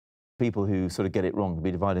people who sort of get it wrong can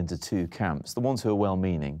be divided into two camps: the ones who are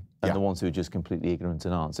well-meaning and the ones who are just completely ignorant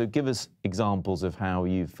and aren't. So give us examples of how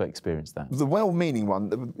you've experienced that. The well-meaning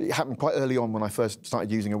one, it happened quite early on when I first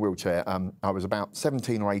started using a wheelchair. I was about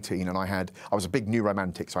 17 or 18 and I was a big new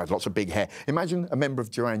romantic, so I had lots of big hair. Imagine a member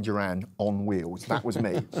of Duran Duran on wheels. That was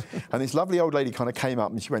me. And this lovely old lady kind of came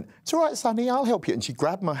up and she went, "It's all right, Sonny, I'll help you." And she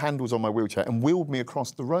grabbed my handles on my wheelchair and wheeled me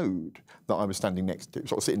across the road that I was standing next to,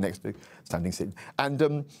 sort of sitting next to, sitting.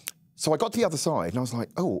 And so I got to the other side and I was like,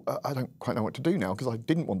 oh, I don't quite know what to do now, because I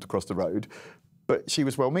didn't want to cross the road. But she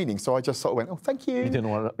was well-meaning, so I just sort of went, "Oh, thank you." You didn't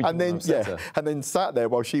want to, and then sat there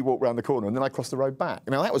while she walked round the corner, and then I crossed the road back.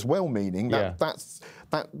 Now that was well-meaning.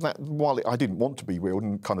 That while I didn't want to be wheeled,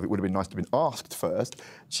 and kind of it would have been nice to have been asked first,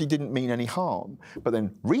 she didn't mean any harm. But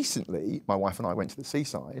then recently, my wife and I went to the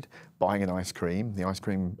seaside buying an ice cream. The ice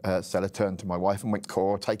cream seller turned to my wife and went,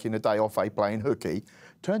 "Cor, taking a day off, playing hooky,"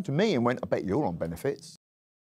 turned to me and went, "I bet you're on benefits."